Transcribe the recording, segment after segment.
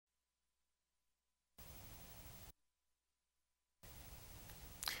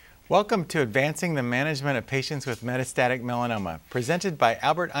Welcome to Advancing the Management of Patients with Metastatic Melanoma, presented by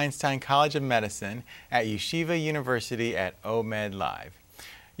Albert Einstein College of Medicine at Yeshiva University at OMed Live.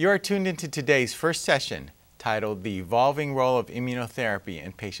 You are tuned into today's first session, titled The Evolving Role of Immunotherapy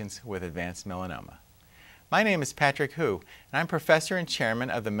in Patients with Advanced Melanoma. My name is Patrick Hu, and I'm Professor and Chairman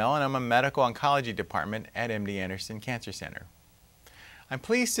of the Melanoma Medical Oncology Department at MD Anderson Cancer Center. I'm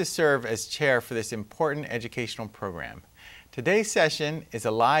pleased to serve as chair for this important educational program. Today's session is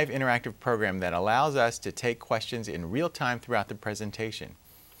a live interactive program that allows us to take questions in real time throughout the presentation.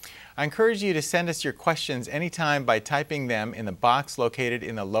 I encourage you to send us your questions anytime by typing them in the box located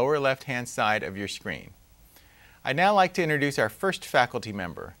in the lower left-hand side of your screen. I'd now like to introduce our first faculty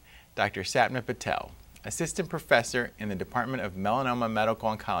member, Dr. Sapna Patel, Assistant Professor in the Department of Melanoma Medical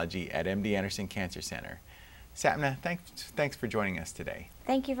Oncology at MD Anderson Cancer Center. Sapna, thanks for joining us today.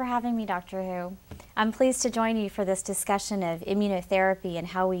 Thank you for having me, Dr. Hu. I'm pleased to join you for this discussion of immunotherapy and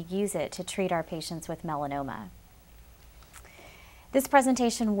how we use it to treat our patients with melanoma. This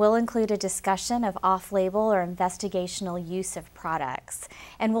presentation will include a discussion of off-label or investigational use of products,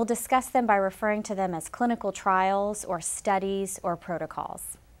 and we'll discuss them by referring to them as clinical trials or studies or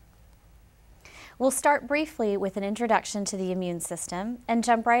protocols. We'll start briefly with an introduction to the immune system and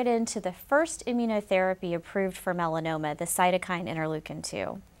jump right into the first immunotherapy approved for melanoma, the cytokine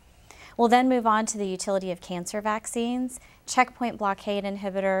interleukin-2. We'll then move on to the utility of cancer vaccines, checkpoint blockade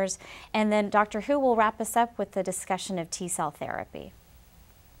inhibitors, and then Dr. Hu will wrap us up with the discussion of T-cell therapy.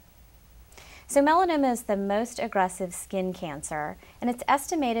 So melanoma is the most aggressive skin cancer, and it's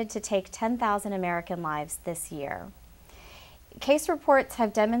estimated to take 10,000 American lives this year. Case reports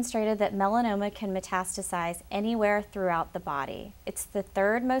have demonstrated that melanoma can metastasize anywhere throughout the body. It's the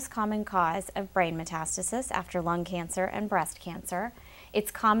third most common cause of brain metastasis after lung cancer and breast cancer.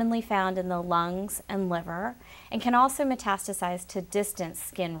 It's commonly found in the lungs and liver and can also metastasize to distant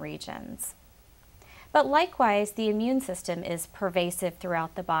skin regions. But likewise, the immune system is pervasive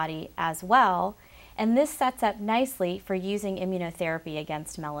throughout the body as well, and this sets up nicely for using immunotherapy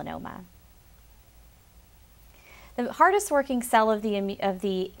against melanoma. The hardest working cell of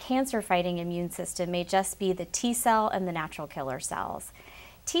the cancer-fighting immune system may just be the T cell and the natural killer cells.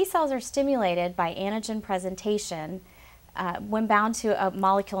 T cells are stimulated by antigen presentation when bound to a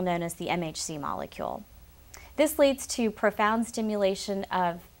molecule known as the MHC molecule. This leads to profound stimulation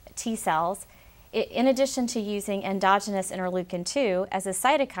of T cells, in addition to using endogenous interleukin-2 as a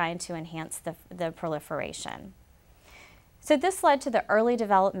cytokine to enhance the proliferation. So this led to the early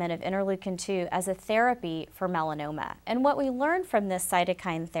development of interleukin-2 as a therapy for melanoma. And what we learned from this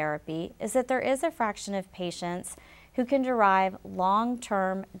cytokine therapy is that there is a fraction of patients who can derive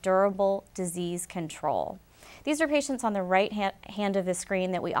long-term durable disease control. These are patients on the right hand of the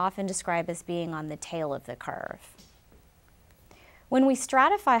screen that we often describe as being on the tail of the curve. When we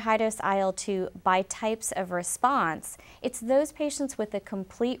stratify high-dose IL-2 by types of response, it's those patients with a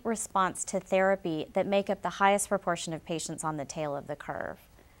complete response to therapy that make up the highest proportion of patients on the tail of the curve.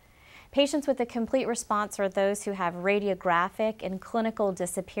 Patients with a complete response are those who have radiographic and clinical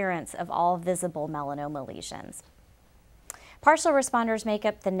disappearance of all visible melanoma lesions. Partial responders make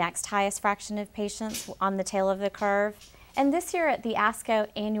up the next highest fraction of patients on the tail of the curve. And this year at the ASCO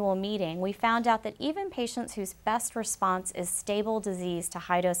annual meeting, we found out that even patients whose best response is stable disease to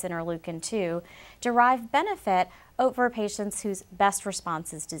high-dose interleukin-2 derive benefit over patients whose best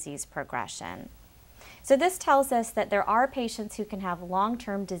response is disease progression. So this tells us that there are patients who can have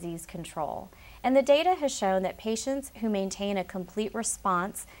long-term disease control. And the data has shown that patients who maintain a complete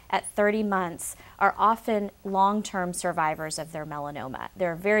response at 30 months are often long-term survivors of their melanoma.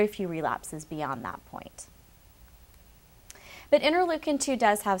 There are very few relapses beyond that point. But interleukin-2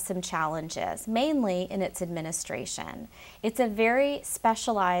 does have some challenges, mainly in its administration. It's a very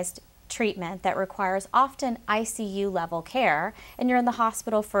specialized treatment that requires often ICU level care, and you're in the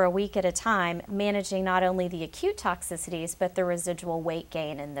hospital for a week at a time, managing not only the acute toxicities, but the residual weight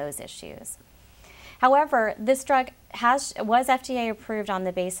gain and those issues. However, this drug was FDA approved on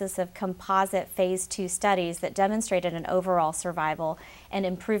the basis of composite phase 2 studies that demonstrated an overall survival and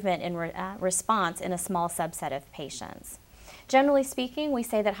improvement in response in a small subset of patients. Generally speaking, we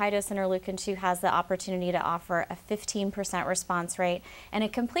say that high-dose interleukin-2 has the opportunity to offer a 15% response rate and a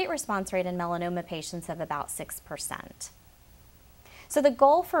complete response rate in melanoma patients of about 6%. So the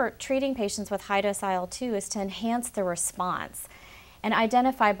goal for treating patients with high-dose IL-2 is to enhance the response and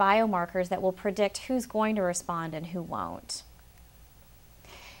identify biomarkers that will predict who's going to respond and who won't.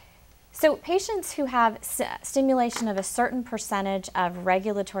 So patients who have stimulation of a certain percentage of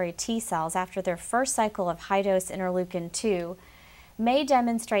regulatory T cells after their first cycle of high-dose interleukin-2 may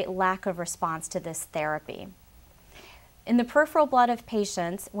demonstrate lack of response to this therapy. In the peripheral blood of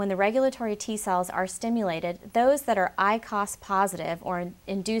patients, when the regulatory T cells are stimulated, those that are ICOS positive or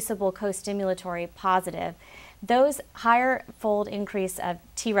inducible co-stimulatory positive, those higher fold increase of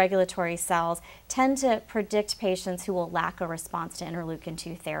T regulatory cells tend to predict patients who will lack a response to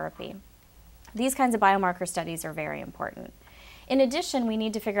interleukin-2 therapy. These kinds of biomarker studies are very important. In addition, we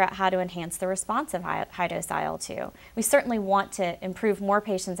need to figure out how to enhance the response of high-dose IL-2. We certainly want to improve more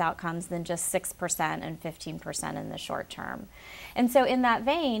patients' outcomes than just 6% and 15% in the short term. And so in that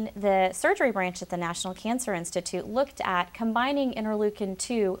vein, the surgery branch at the National Cancer Institute looked at combining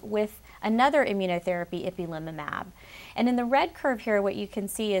interleukin-2 with another immunotherapy, ipilimumab. And in the red curve here, what you can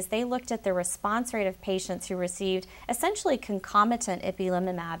see is they looked at the response rate of patients who received essentially concomitant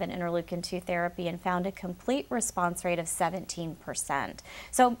ipilimumab and interleukin-2 therapy and found a complete response rate of 17%.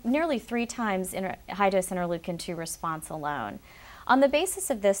 So nearly 3 times high-dose interleukin-2 response alone. On the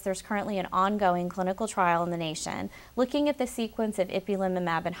basis of this, there's currently an ongoing clinical trial in the nation looking at the sequence of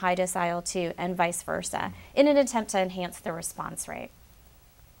ipilimumab and high-dose IL-2 and vice versa in an attempt to enhance the response rate.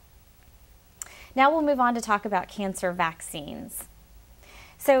 Now we'll move on to talk about cancer vaccines.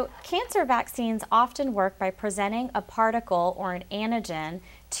 So cancer vaccines often work by presenting a particle or an antigen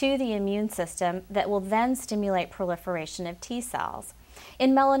to the immune system that will then stimulate proliferation of T cells.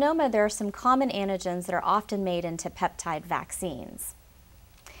 In melanoma, there are some common antigens that are often made into peptide vaccines.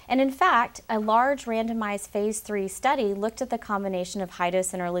 And in fact, a large randomized phase 3 study looked at the combination of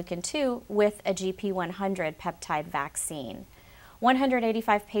high-dose interleukin-2 with a GP100 peptide vaccine.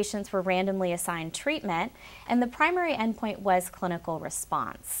 185 patients were randomly assigned treatment, and the primary endpoint was clinical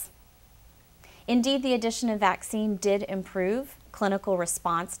response. Indeed, the addition of vaccine did improve clinical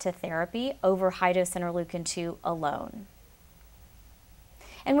response to therapy over high-dose interleukin-2 alone.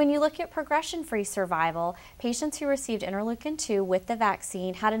 And when you look at progression-free survival, patients who received interleukin-2 with the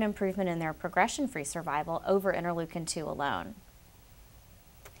vaccine had an improvement in their progression-free survival over interleukin-2 alone.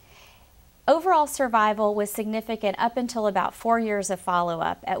 Overall survival was significant up until about 4 years of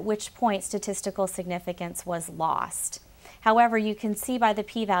follow-up, at which point statistical significance was lost. However, you can see by the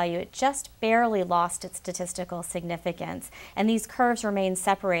p-value it just barely lost its statistical significance, and these curves remain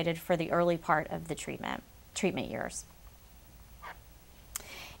separated for the early part of the treatment years.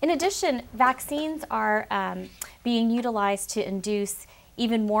 In addition, vaccines are being utilized to induce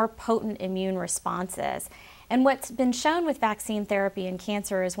even more potent immune responses. And what's been shown with vaccine therapy in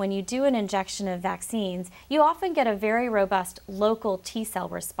cancer is when you do an injection of vaccines, you often get a very robust local T cell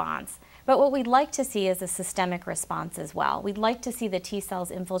response. But what we'd like to see is a systemic response as well. We'd like to see the T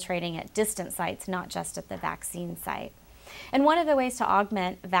cells infiltrating at distant sites, not just at the vaccine site. And one of the ways to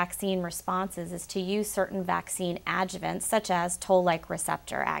augment vaccine responses is to use certain vaccine adjuvants, such as toll-like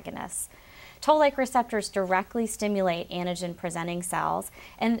receptor agonists. Toll-like receptors directly stimulate antigen-presenting cells,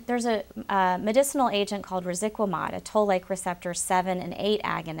 and there's a medicinal agent called resiquimod, a toll-like receptor 7 and 8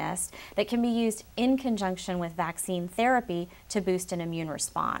 agonist that can be used in conjunction with vaccine therapy to boost an immune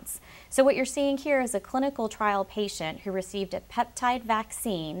response. So what you're seeing here is a clinical trial patient who received a peptide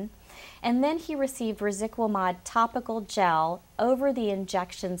vaccine, and then he received resiquimod topical gel over the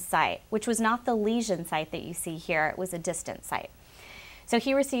injection site, which was not the lesion site that you see here, it was a distant site. So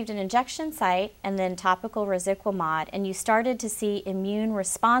he received an injection site and then topical resiquimod, and you started to see immune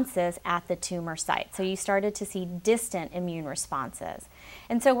responses at the tumor site. So you started to see distant immune responses.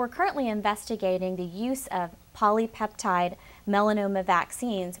 And so we're currently investigating the use of polypeptide melanoma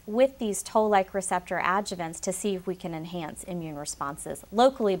vaccines with these toll-like receptor adjuvants to see if we can enhance immune responses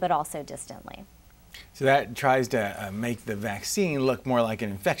locally but also distantly. So that tries to make the vaccine look more like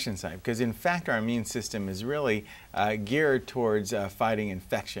an infection site, because in fact our immune system is really geared towards fighting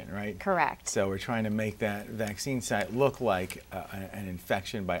infection, right? Correct. So we're trying to make that vaccine site look like an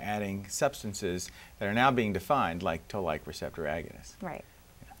infection by adding substances that are now being defined like toll-like receptor agonists. Right.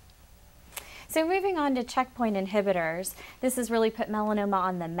 Yeah. So moving on to checkpoint inhibitors, this has really put melanoma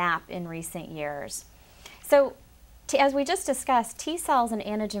on the map in recent years. So as we just discussed, T cells and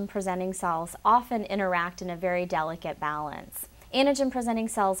antigen-presenting cells often interact in a very delicate balance. Antigen-presenting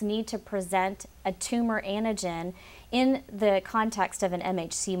cells need to present a tumor antigen in the context of an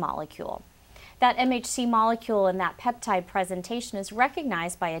MHC molecule. That MHC molecule and that peptide presentation is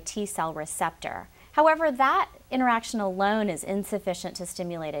recognized by a T cell receptor. However, that interaction alone is insufficient to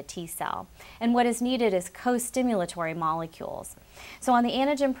stimulate a T cell, and what is needed is co-stimulatory molecules. So on the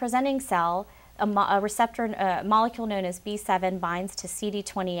antigen-presenting cell, a receptor, a molecule known as B7 binds to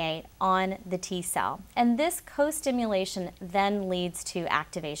CD28 on the T cell. And this co-stimulation then leads to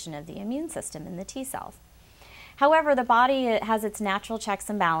activation of the immune system in the T cells. However, the body has its natural checks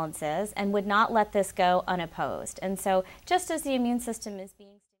and balances and would not let this go unopposed. And so just as the immune system is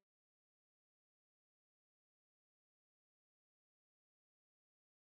being